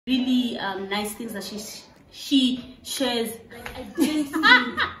really nice things that she shares. Like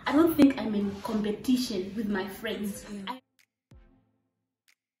I don't think I'm in competition with my friends.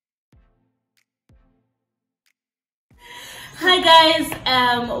 Hi guys,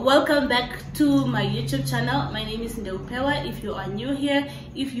 welcome back to my YouTube channel. My name is Nangula. If you are new here,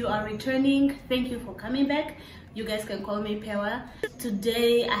 if you are returning, thank you for coming back. You guys can call me Pewa.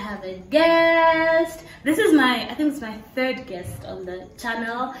 Today I have a guest. This is I think it's my third guest on the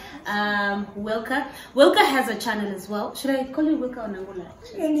channel. Wilka. Wilka has a channel as well. Should I call you Wilka or Nangula?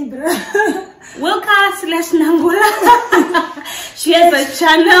 Wilka/Nangula. She has a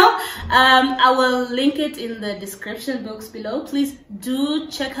channel. I will link it in the description box below. Please do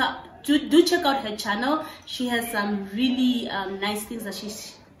check out her channel. She has some really nice things that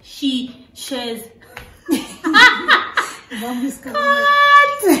she shares.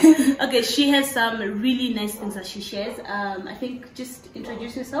 Okay, she has some really nice things that she shares. I think just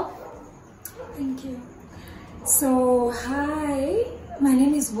introduce yourself. Thank you. So hi, my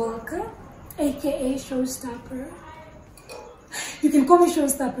name is Wilka, aka Showstopper. You can call me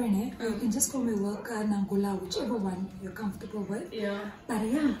Showstopper, you can just call me Wilka, Nangula, whichever one you're comfortable with. Yeah. But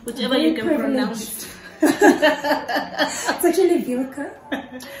yeah, whichever you can pronounce. It's actually Wilka.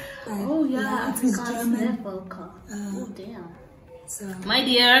 Oh yeah, it's German. Wilka. Oh damn. So my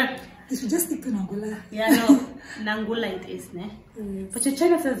dear, you should just stick to Nangula. Yeah, no, Nangula it is, ne? Yes. But your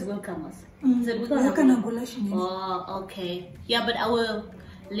channel says Wilka, Mas. Is it Wilka Nangula? Oh, okay. Yeah, but I will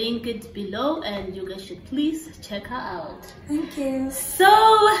link it below, and you guys should please check her out. Thank you. So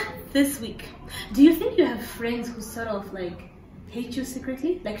this week, do you think you have friends who sort of like hate you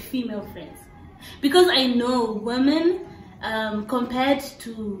secretly, like female friends? Because I know women, compared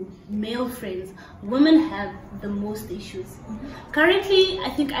to male friends, women have the most issues. Currently, I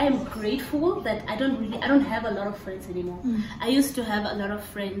think I am grateful that I don't have a lot of friends anymore. I used to have a lot of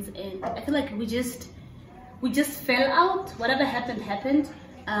friends, and I feel like we just fell out. Whatever happened.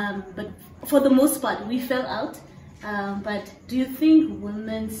 But for the most part, we fell out. But do you think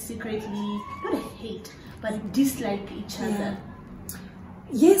women secretly not hate but dislike each other?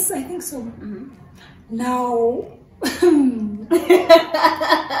 Yes, I think so. Now, because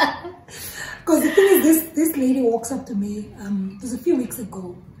the thing is, this lady walks up to me, it was a few weeks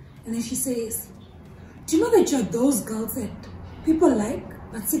ago, and then she says, do you know that you're those girls that people like,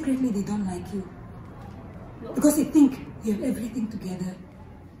 but secretly they don't like you? Because they think you have everything together.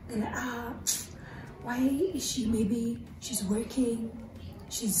 They're like, why is she? Maybe she's working,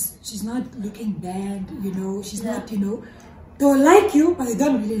 she's not looking bad, she's not, they'll like you, but they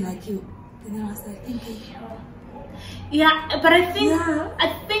don't really like you. And then I was like, thank you. Yeah, but I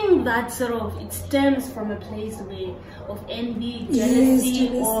think that sort of, it stems from a place of envy, jealousy,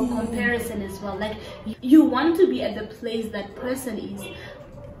 or comparison as well. Like, you want to be at the place that person is,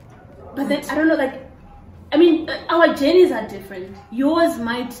 but then I don't know, like, I mean, our journeys are different. Yours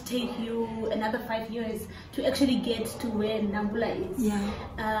might take you another 5 years to actually get to where Nangula is. Yeah.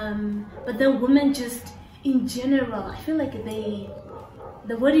 But the women just, in general, I feel like the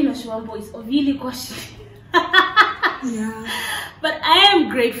word in Oshwambo is ovili koshi. Yeah. But I am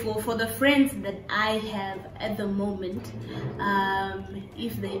grateful for the friends that I have at the moment.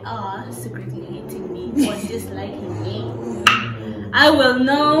 If they are secretly hating me or disliking me, I will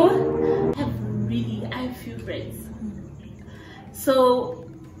know. I have few friends. So,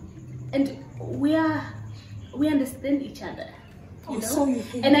 and we understand each other.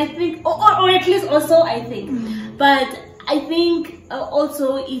 And I think, or at least also I think, but I think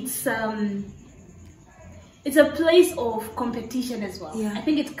also it's a place of competition as well. I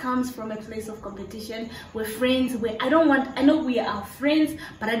think it comes from a place of competition. We're friends, where I know we are friends,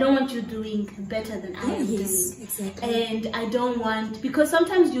 but I don't want you doing better than I am doing. Exactly. And I don't want, because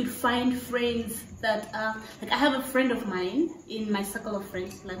sometimes you'd find friends that like I have a friend of mine in my circle of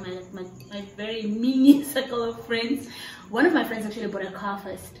friends, like my very mini circle of friends. One of my friends actually bought a car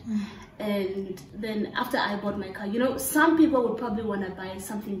first, and then after I bought my car, some people would probably want to buy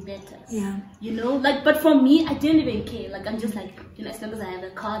something better. Like, but for me, I didn't even care. Like, I'm just like, as long as I have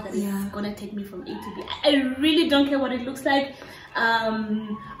a car that is gonna take me from A to B, I really don't care what it looks like.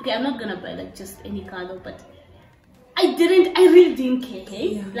 Okay, I'm not gonna buy like just any car though, but I really didn't care.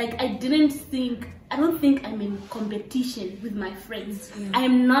 Okay? Like, I don't think I'm in competition with my friends. I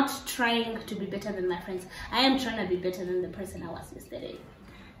am not trying to be better than my friends. I am trying to be better than the person I was yesterday.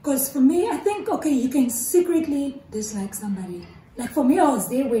 Because for me, I think, okay, you can secretly dislike somebody. Like, for me, I was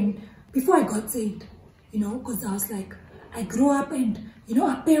there before I got saved, because I was like, I grew up and, you know,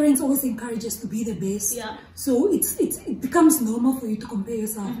 our parents always encourage us to be the best. Yeah. So it becomes normal for you to compare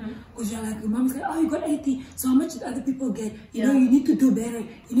yourself. Because you're like, your mom's like, oh, you got 80, so how much did other people get? You know, you need to do better.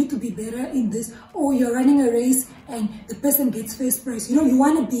 You need to be better in this. Or you're running a race and the person gets first prize. You know, you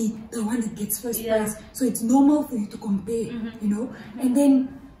want to be the one that gets first prize. So it's normal for you to compare, you know. And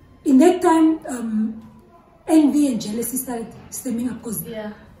then in that time, envy and jealousy started stemming up because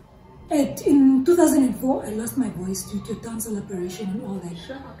in 2004, I lost my voice due to a tonsil operation and all that.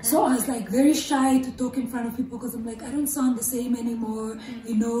 So I was like very shy to talk in front of people because I'm like, I don't sound the same anymore.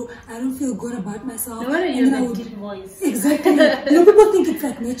 You know, I don't feel good about myself. No matter your deep voice. Exactly. You know, people think it's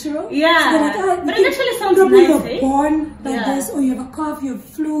like natural. Yeah. So like, but it actually sounds probably nice, you're born like this, or you have a cough, you have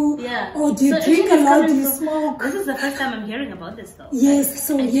flu, or do you so drink a lot, do you smoke? This is the first time I'm hearing about this though. Yes,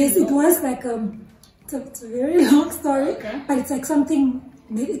 so yes, it was like, it's a very long story, but it's like something,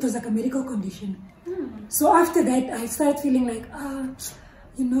 it was like a medical condition. So after that, I started feeling like,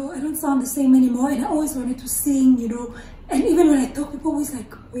 you know, I don't sound the same anymore, and I always wanted to sing, you know, and even when I talk, people always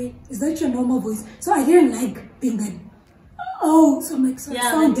like, wait, is that your normal voice? So I didn't like being that, so I'm like, so I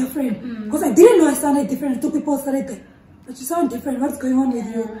sound different, because I didn't know I sounded different until people started like, but you sound different, what's going on with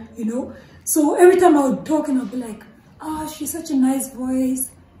you, you know? So every time I would talk and I'd be like, she's such a nice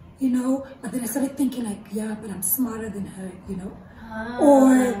voice, you know, but then I started thinking like, yeah, but I'm smarter than her, you know.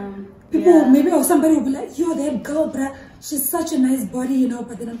 Or people maybe, or somebody will be like, yo, that girl, bruh, she's such a nice body, you know,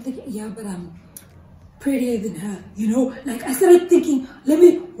 but then I'm thinking, yeah, but I'm prettier than her, you know. Like I started thinking,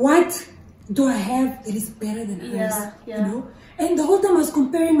 what do I have that is better than hers, you know. And the whole time I was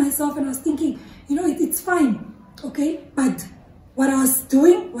comparing myself and I was thinking, you know, it's fine, okay, but what I was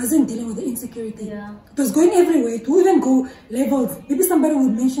doing wasn't dealing with the insecurity. It was going everywhere, to even go levels. Maybe somebody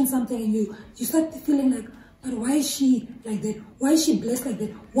would mention something and you start feeling like, but why is she like that? Why is she blessed like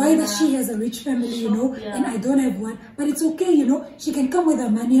that? Why does she has a rich family, you know, and I don't have one? But it's okay, you know, she can come with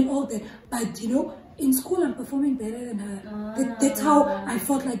her money and all that. But, you know, in school I'm performing better than her. That's how I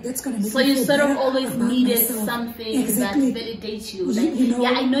felt like that's going to make me feel better. So you sort of always needed something that validates you. Like, you know,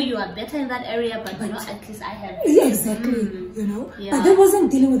 I know you are better in that area, but you know, at least I have. Exactly, you know. But that wasn't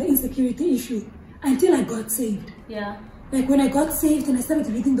dealing with the insecurity issue until I got saved. Like when I got saved and I started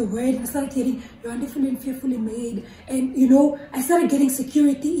reading the word, and I started hearing, you're wonderfully and fearfully made. And, you know, I started getting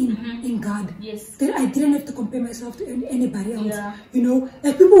security in God. Then I didn't have to compare myself to anybody else. You know,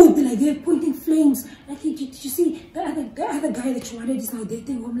 like people would be like, they're pointing flames. Like, hey, did you see the other guy that you wanted is now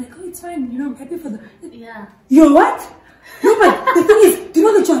dating? I'm like, oh, it's fine. You know, I'm happy for the... You're what? No, but the thing is, do you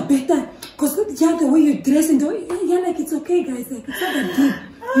know that you're better? Because, the way you dress and the way... like, it's okay, guys. Like, it's not that deep.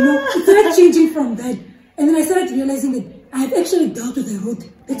 You know, it's not changing from that. And then I started realizing that I've actually dealt with the root.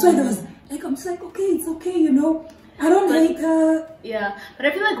 That's why there was like, I'm just like, okay, it's okay, you know. I don't hate her. But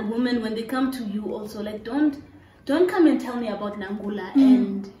I feel like women, when they come to you also, like, don't come and tell me about Nangula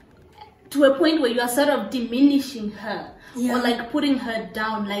and to a point where you are sort of diminishing her or like putting her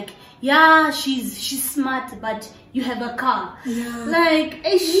down. Like, she's smart, but you have a car. Like,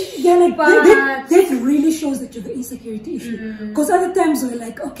 that really shows that you have an insecurity issue. Because other times we're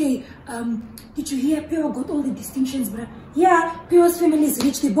like, okay, did you hear Pio got all the distinctions, bruh? Pio's family is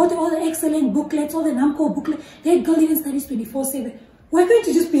rich. They bought all the excellent booklets, all the NAMCO booklets. That girl even studies 24/7. Why can't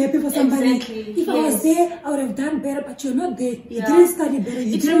you just be happy for somebody? If I was there, I would have done better, but you're not there. You didn't study better.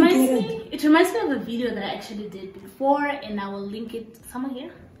 You didn't get it. It reminds me of a video that I actually did before, and I will link it somewhere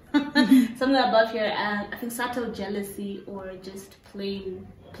here. Somewhere above here. I think subtle jealousy or just plain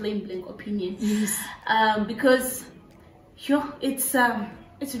blank opinion. Because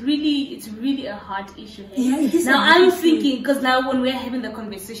it's really a hard issue here. Now I'm thinking, because now when we're having the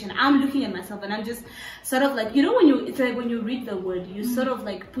conversation, I'm looking at myself and I'm just sort of like, you know, it's like when you read the word, you sort of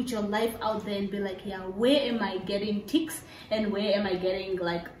like put your life out there and be like, where am I getting ticks and where am I getting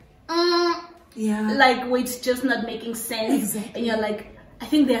like, like where it's just not making sense. And you're like, I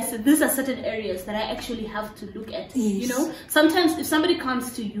think these are certain areas that I actually have to look at. You know, sometimes if somebody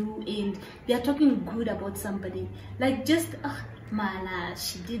comes to you and they're talking good about somebody, like just Mala,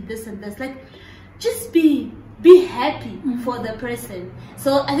 she did this and this, like just be happy for the person.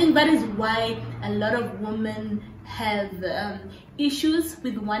 So I think that is why a lot of women have issues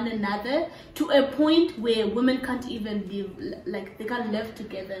with one another, to a point where women can't even live, like they can't live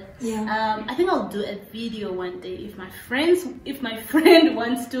together. I think I'll do a video one day if my friend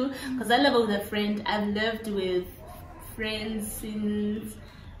wants to, because I live with a friend. I've lived with friends since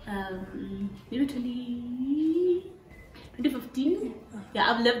maybe 2015.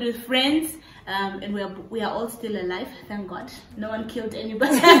 I've lived with friends, and we are all still alive, thank God. No one killed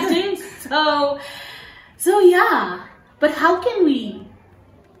anybody. So yeah, but how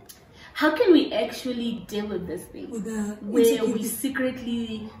how can we actually deal with this thing? With the where we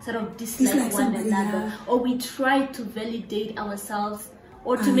secretly sort of dislike one another, or we try to validate ourselves,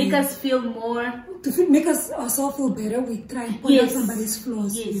 or to make us feel more, to make us ourselves feel better, we try and point out somebody's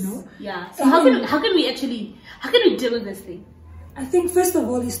flaws, you know. Yeah. So how can we deal with this thing? I think first of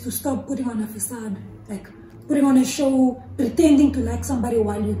all is to stop putting on a facade, like putting on a show, pretending to like somebody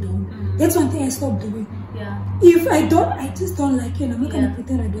while you don't. That's one thing I stopped doing. Yeah. If I just don't like you, and I'm not gonna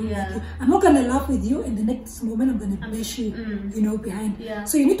pretend I don't like you. I'm not gonna laugh with you, and the next moment I'm gonna bash you, you know, behind. Yeah.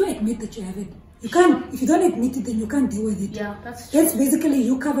 So you need to admit that you have it. You can't. If you don't admit it, then you can't deal with it. Yeah, that's true. That's basically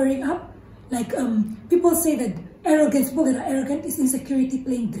you covering up. Like people say that arrogance, people that are arrogant, is insecurity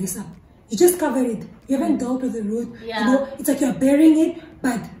playing dress up. You just cover it. You haven't dealt with the root. Yeah. You know, it's like you're bearing it,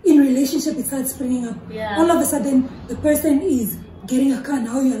 but in relationship it starts springing up. Yeah. All of a sudden, the person is getting a car.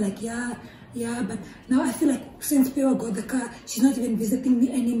 Now you're like, yeah, but now I feel like since Pio got the car, she's not even visiting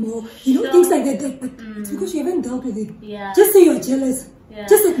me anymore. You know, things like that. But it's because you haven't dealt with it. Yeah. Just say you're jealous. Yeah.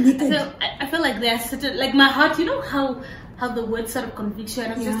 Just admit it. I feel like there are certain, like my heart, you know how the word sort of convicts you,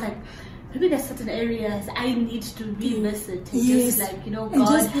 and I'm just like, maybe there's certain areas I need to revisit and just like, you know,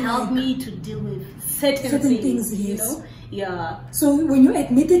 God help me to deal with certain things, you know? Yeah. So when you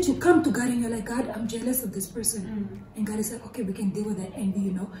admit it, you come to God and you're like, God, I'm jealous of this person. And God is like, okay, we can deal with that envy,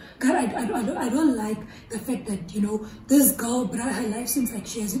 you know. God, I don't like the fact that, you know, this girl, but her life seems like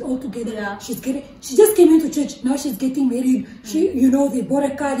she has it all together. Yeah. She just came into church, now she's getting married. You know, they bought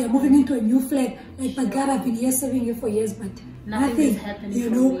a car, they're moving into a new flat. Like, but God, I've been here serving you for years, but nothing is happening, you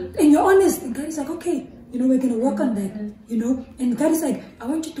know. And you're honest, and God is like, okay, you know, we're gonna work on that, you know. And God is like, I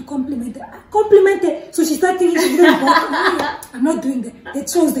want you to compliment it. Compliment it. So she started thinking she's gonna work. I'm not doing that. That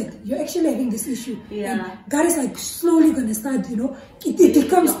shows that you're actually having this issue. Yeah. And God is like slowly gonna start, you know, it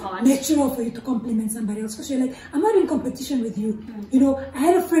becomes natural for you to compliment somebody else. So you're like, I'm not in competition with you. You know, I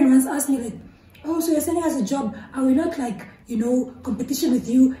had a friend once ask me like, oh, so you're sending us a job, are we not like, you know, competition with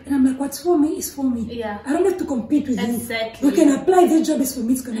you? And I'm like, what's for me is for me. Yeah. I don't have to compete with you. You can apply, this job is for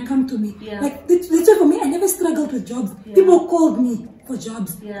me, it's going to come to me. Yeah. Like, that's why for me, I never struggled with jobs. Yeah. People called me for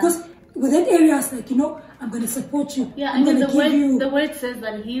jobs. Because with that area, I was like, you know, I'm going to support you. Yeah, I'm going to give you. The word says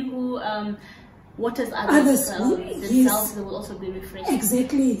that he who waters others themselves, they will also be refreshed.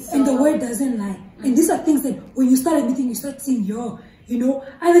 Exactly. So, and the word doesn't lie. And these are things that when you start admitting, you start seeing you know,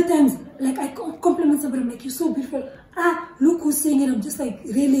 other times, like I compliment somebody, I'm like, you're so beautiful. Look who's saying it. I'm just like,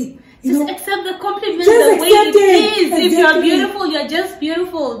 really, you know. Just accept the compliment the way it is. Exactly. If you're beautiful, you're just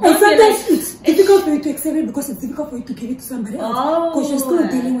beautiful. And sometimes it's difficult for you to accept it because it's difficult for you to give it to somebody else. Because you're still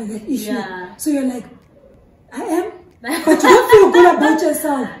dealing with that issue. Yeah. So you're like, I am. But you don't feel good about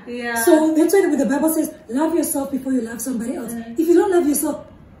yourself. Yeah. So that's why the Bible says, love yourself before you love somebody else. If you don't love yourself,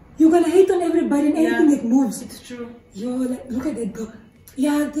 you're going to hate on everybody and anything that moves. It's true. You're like, look at that girl.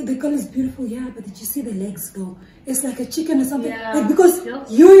 Yeah, the girl is beautiful. Yeah, but did you see the legs though? It's like a chicken or something. Yeah. Like because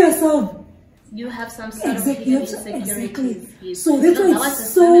you yourself, you have some sort of insecurity. Yes. So that's why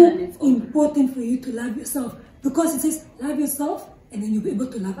it's so important for you to love yourself, because it says love yourself and then you'll be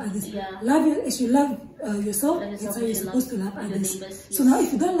able to love others. Yeah. As you love yourself, that's how you're supposed to love others. Yes. So now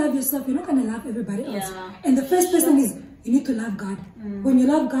if you don't love yourself, you're not going to love everybody else. Yeah. And the first person is, you need to love God. When you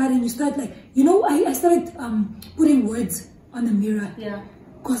love God and you start like, you know, I started putting words on the mirror. Yeah.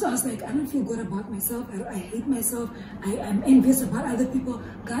 Because I was like, I don't feel good about myself. I hate myself. I'm envious about other people.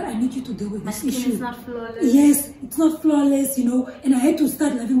 God, I need you to deal with this issue. It's not flawless. Yes, it's not flawless, you know. And I had to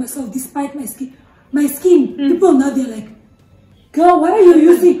start loving myself despite my skin. My skin, people now they're like, girl, what are you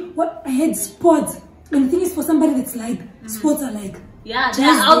using? What? I had spots. And the thing is, for somebody that's like, spots are like, yeah, they're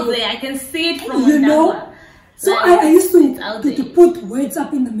out there. I can see it from you know. So I used to put words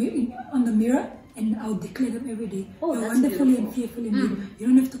up in the on the mirror. And I'll declare them every day. Oh, you're wonderfully and fearfully made. You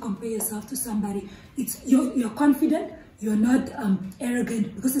don't have to compare yourself to somebody. It's you're confident. You're not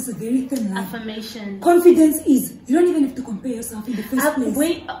arrogant, because it's a very thin line. Affirmation. Confidence is you don't even have to compare yourself in the first place.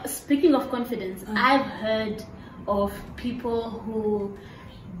 Wait, speaking of confidence, I've heard of people who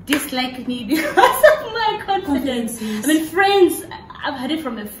dislike me because of my confidence. Yes. I mean, friends. I've heard it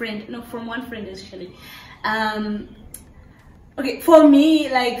from a friend. No, from one friend actually. Okay, for me,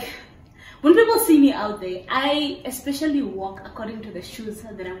 like, when people see me out there, I especially walk according to the shoes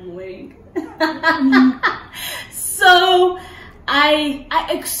that I'm wearing. So I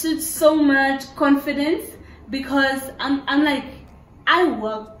exude so much confidence because I'm like, I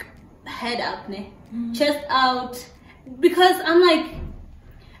walk head up, chest out, because I'm like,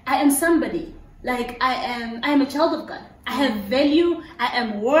 I am somebody. Like I am a child of God. I have value. I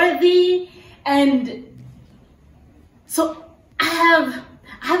am worthy, and so I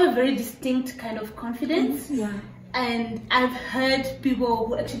have a very distinct kind of confidence. Yeah. And I've heard people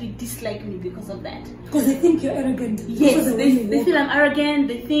who actually dislike me because of that. Because they think you're arrogant. Yes, they feel I'm arrogant.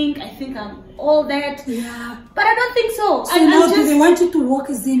 They think I think I'm all that. Yeah. But I don't think so. So now do they want you to walk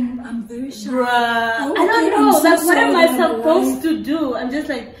as in, I'm very shy? Bruh, Oh, I don't okay, know. I'm so Like, what am I sorry, supposed to do? I'm just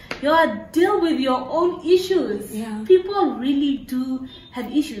like, deal with your own issues. Yeah. People really do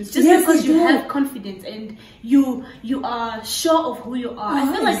have issues. Just Yes, because they you do. have confidence and you are sure of who you are.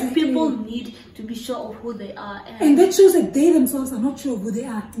 I feel like Exactly. people need to be sure of who they are. And that shows that they themselves are not sure of who they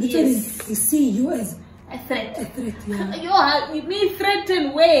are. That's why Yes. they see you as a threat. a threat. Yeah. You me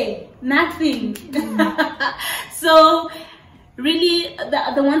threaten way nothing. So really,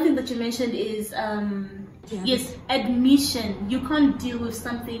 the one thing that you mentioned is yes, admission. You can't deal with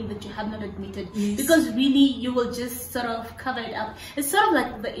something that you have not admitted, because really you will just sort of cover it up. It's sort of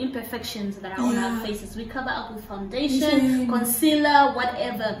like the imperfections that are on our faces. We cover up with foundation, concealer,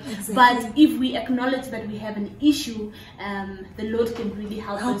 whatever. Exactly. But if we acknowledge that we have an issue, the Lord can really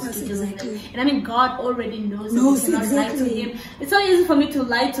help us to deal with it. And I mean, God already knows that we cannot lie to Him. It's so easy for me to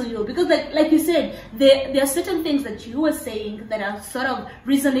lie to you, because like you said, there are certain things that you were saying that are sort of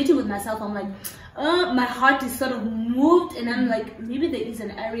resonating with myself. I'm like, my heart is sort of moved, and I'm like, maybe there is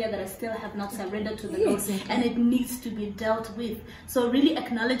an area that I still have not surrendered to the Lord, and it needs to be dealt with. So really,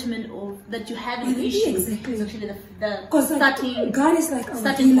 acknowledgement of that you have an issue is actually the starting. God is like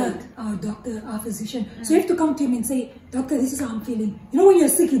our healer, our doctor, our physician. So you have to come to Him and say, Doctor, this is how I'm feeling. You know, when you're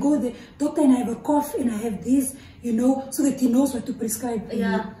sick, you go there, Doctor, and I have a cough, and I have this, you know, so that He knows what to prescribe for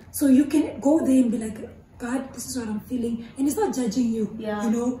you. So you can go there and be like, God, this is what I'm feeling, and He's not judging you.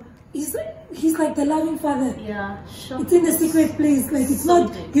 You know. He's like the loving Father. It's in the secret place. Like, it's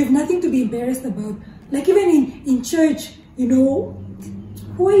not, you have nothing to be embarrassed about. Like, even in church, you know,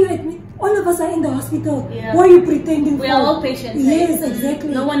 who are you admitting? All of us are in the hospital. Who are you pretending for? We are all patients. Yes, exactly.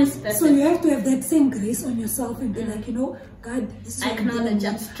 No one is perfect. So you have to have that same grace on yourself and be like, you know, God, this is I acknowledge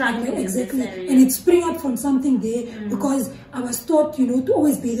I'm struggling in this area. And it sprang up from something there, because I was taught, you know, to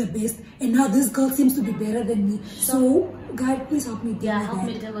always be the best, and now this girl seems to be better than me. So God, please help me deal with that. Help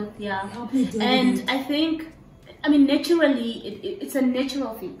me deal with Help me deal with and it. I think, I mean, naturally, it's a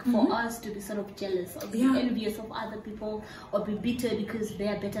natural thing for us to be sort of jealous or be envious of other people, or be bitter because they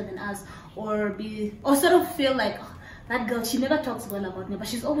are better than us, or sort of feel like, oh, that girl, she never talks well about me, but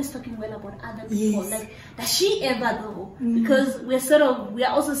she's always talking well about other people. Like, does she ever though? Because we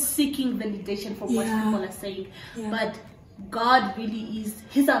are also seeking validation from what people are saying. But God really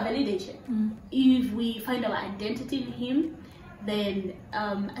He's our validation. If we find our identity in Him, then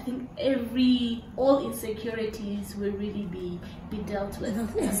I think all insecurities will really be dealt with.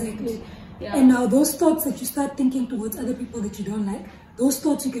 Exactly. And now those thoughts that you start thinking towards other people that you don't like, those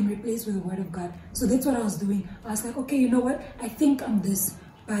thoughts you can replace with the Word of God. So that's what I was doing. I was like, okay, you know what? I think I'm this,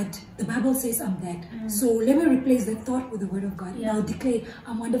 but the Bible says I'm that. So let me replace that thought with the Word of God. And I'll declare,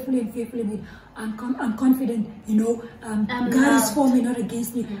 I'm wonderfully and fearfully made. I'm confident, you know, God is for me, not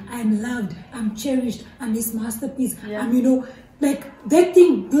against me. I'm loved, I'm cherished, I'm His masterpiece. I'm, you know, like, that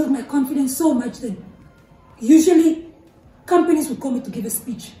thing built my confidence so much that usually companies would call me to give a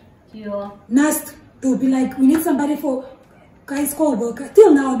speech. NAST, they'll be like, we need somebody for guys call worker.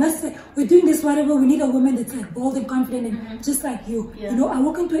 Till now, NAST, we're doing this, whatever, we need a woman that's like bold and confident and just like you. You know, I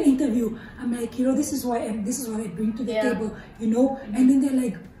walk into an interview, I'm like, you know, this is who I am, this is what I bring to the table, you know, and then they're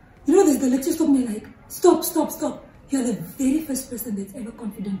like, you know, the lecture stopped me like, stop. You're the very first person that's ever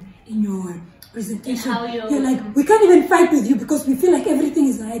confident in your presentation. You're like, we can't even fight with you because we feel like everything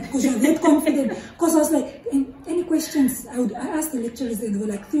is right because you're that confident. Because I was like, any questions? I asked the lecturers, and there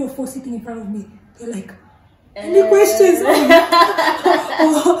were like 3 or 4 sitting in front of me. They're like, any questions?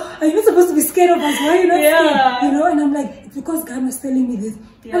 Oh, are you not supposed to be scared of us? Why are you not scared? You know, and I'm like, it's because God was telling me this.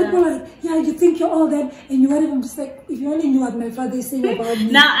 And people are like, you think you're all that, and you whatever. I'm just like, if you only knew what my father is saying about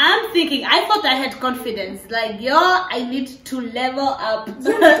me. Now I'm thinking, I thought I had confidence. Like, I need to level up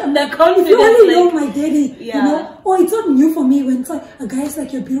the confidence. If you only know my daddy, you know, it's not new for me when a guy's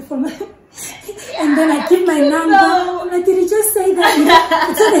like, you're beautiful. And then I give my number. I'm like, did he just say that? You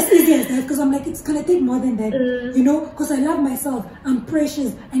know, it's not as easy as that, because I'm like, it's gonna take more than that, you know, because I love myself. I'm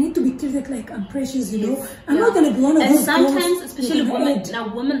precious. I need to be treated like I'm precious, you know. I'm not gonna be one of those sometimes, girls, especially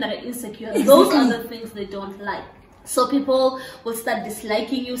women that are insecure, those are the things they don't like. So people will start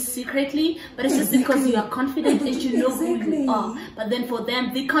disliking you secretly, but it's just because you are confident and you know who you are. But then for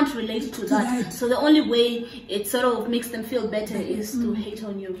them, they can't relate to that. So the only way it sort of makes them feel better is to hate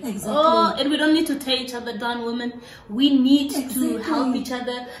on you. And we don't need to tear each other down, women. We need to help each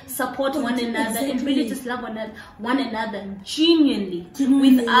other, support one another, and really just love one another genuinely,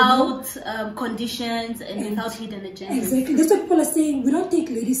 without conditions and without hidden agendas. That's what people are saying. We don't take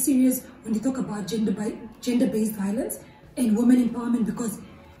ladies serious when they talk about gender-based violence and women empowerment, because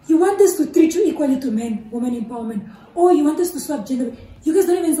you want us to treat you equally to men, women empowerment, or you want us to swap gender. You guys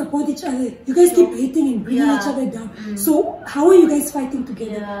don't even support each other. You guys keep hating and bringing each other down. So how are you guys fighting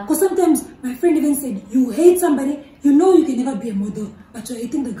together? Because sometimes my friend even said, you hate somebody, you know you can never be a model, but you're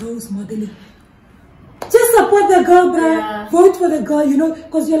hating the girl who's modeling. Just support the girl, bruh. Vote for the girl, you know,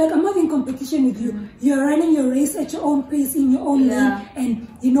 because you're like, I'm not in competition with you. You're running your race at your own pace, in your own lane. And,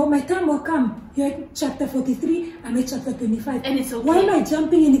 you know, my time will come. You're at chapter 43, I'm at chapter 25. And it's okay. Why am I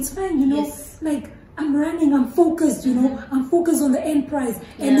jumping? And it's fine, you know. Like, I'm running, I'm focused, you know. I'm focused on the end prize.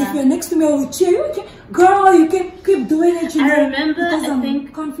 And if you're next to me, I will cheer you. Okay, girl, you can keep doing it, you know. I remember, I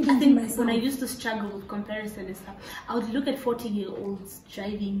think confident in myself. when I used to struggle with comparison and stuff, I would look at 40-year-olds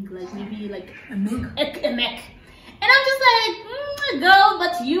driving like maybe like a Mac. And I'm just like, girl,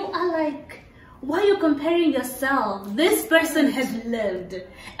 but you are like, why are you comparing yourself? This person has lived,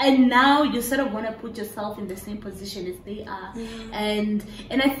 and now you sort of want to put yourself in the same position as they are. And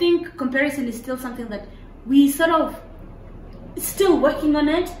I think comparison is still something that we sort of still working on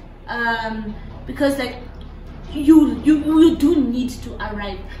it, because like you do need to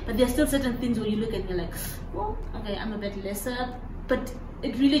arrive, but there's still certain things where you look and you're like, well, okay, I'm a bit lesser, but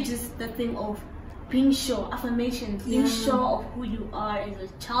it really just the thing of being sure, affirmations, being sure of who you are as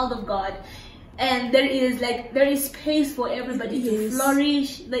a child of God. And there is space for everybody to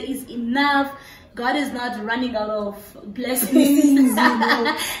flourish. There is enough. God is not running out of blessings.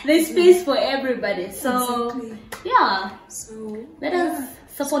 There's space for everybody. So so let us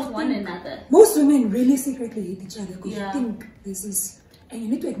support one another. Most women really secretly hate each other because you think this is, and you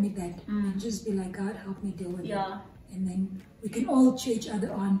need to admit that and just be like, God, help me deal with it. And then we can all cheer each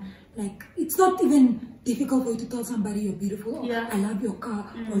other on. Like, it's not even difficult for you to tell somebody you're beautiful, or I love your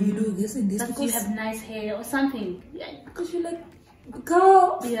car, or you do this and this, because you have nice hair or something. Because you're like,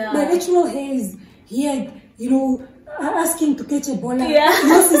 girl, my natural hair is here, you know, asking to catch a bola.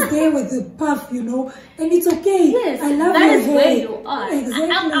 Yours is there with the puff, you know, and it's okay. I love that your is hair. Where you are.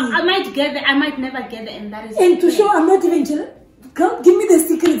 Exactly. I might get there, I might never get there, and that is and to show I'm not even jealous. Girl, give me the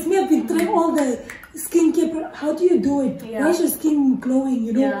secrets. Me, I've been trying all the skincare. How do you do it? Why is your skin glowing?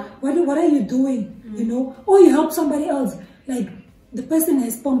 You know, what are you doing? You know, or you help somebody else. Like, the person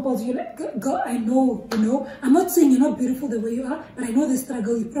has pimples. You're like, girl, I know. You know, I'm not saying you're not beautiful the way you are, but I know the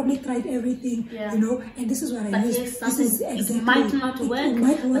struggle. You probably tried everything. You know, and this is what I use. This is exactly. It might not work, it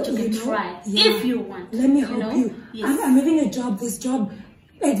might work, but you can try if you want. Let me help you. I'm having a job. This job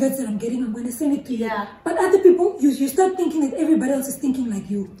adverts that I'm getting, I'm going to send it to you. But other people, you start thinking that everybody else is thinking like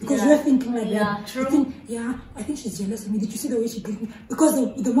you, because you're thinking like that. True. I think she's jealous of me. Did you see the way she greeted me? Because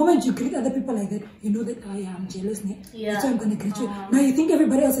the moment you greet other people like that, you know that, oh yeah, I'm jealous. That's why I'm going to greet you. Now you think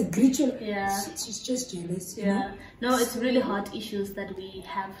everybody else will greet you. She's just jealous. You know? No, it's really hard issues that we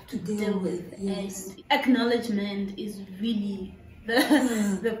have to deal with. And acknowledgement is really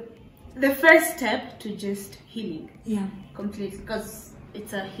the first step to just healing. Completely. Because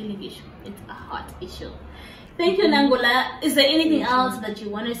it's a healing issue. It's a heart issue. Thank you, Nangula. Is there anything else that you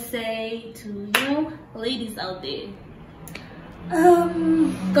want to say to, ladies out there?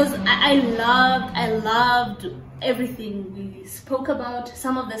 Because I loved everything we spoke about.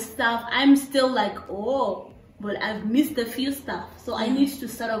 Some of the stuff, I'm still like, oh, but I've missed a few stuff. So I need to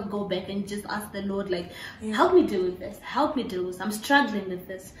sort of go back and just ask the Lord, like, help me deal with this. Help me deal with this. I'm struggling with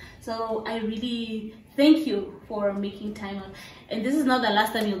this. So I really thank you for making time out. And this is not the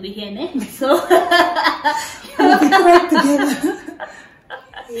last time you'll be here, ne? So we'll be right together.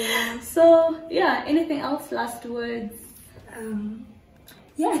 So anything else? Last words?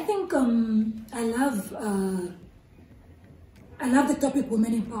 I think I love the topic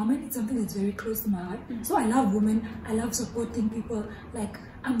women empowerment. It's something that's very close to my heart. So I love women. I love supporting people. Like,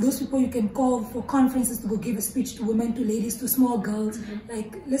 I'm those people you can call for conferences to go give a speech to women, to ladies, to small girls.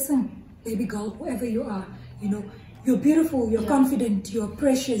 Like, listen, baby girl, whoever you are, you're beautiful, you're confident, you're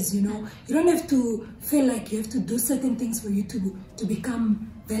precious, you don't have to feel like you have to do certain things for you to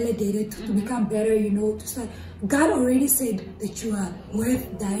become validated, to become better, to start. God already said that you are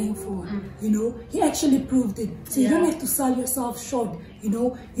worth dying for, He actually proved it. So you don't have to sell yourself short,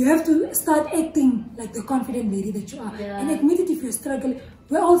 You have to start acting like the confident lady that you are. And admit it if you're struggling.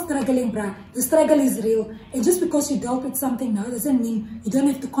 We're all struggling, bruh. The struggle is real. And just because you dealt with something now doesn't mean you don't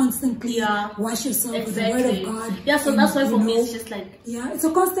have to constantly wash yourself with the word of God. So that's why for me it's just like... it's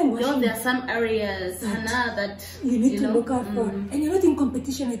a constant washing. There are some areas that you need to look out for. And you're not in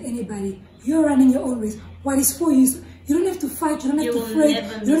competition with anybody. You're running your own race. What is for you? You don't have to fight. You don't have to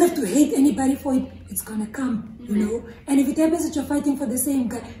fret. You don't have to hate anybody for it. It's gonna come, And if it happens that you're fighting for the same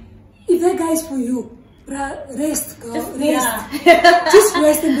guy, if that guy is for you, Rest, girl. Just, Rest. yeah. Just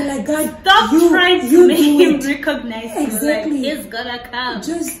rest and be like, God, Stop trying to make him it. recognize Exactly. you. Like, he's gonna come.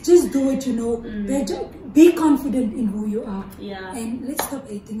 Just do it, you know. Be confident in who you are. Yeah. And let's stop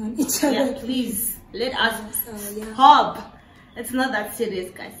hating on each other. Yeah, please. Let us yeah. stop. It's not that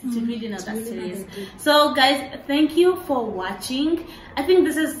serious, guys. It's really not that serious. So, guys, thank you for watching. I think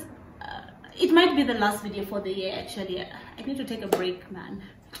this is, it might be the last video for the year, actually. I need to take a break, man.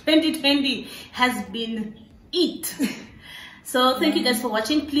 2020 has been it. So thank you guys for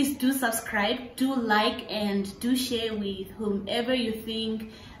watching. Please do subscribe, do like, and do share with whomever you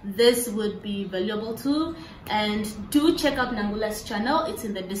think this would be valuable to. And do check out Nangula's channel. It's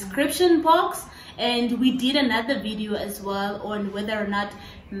in the description box. And we did another video as well on whether or not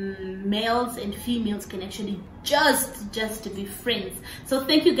males and females can actually just be friends. So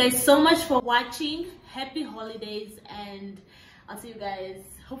thank you guys so much for watching. Happy holidays, and I'll see you guys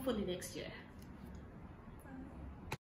hopefully next year.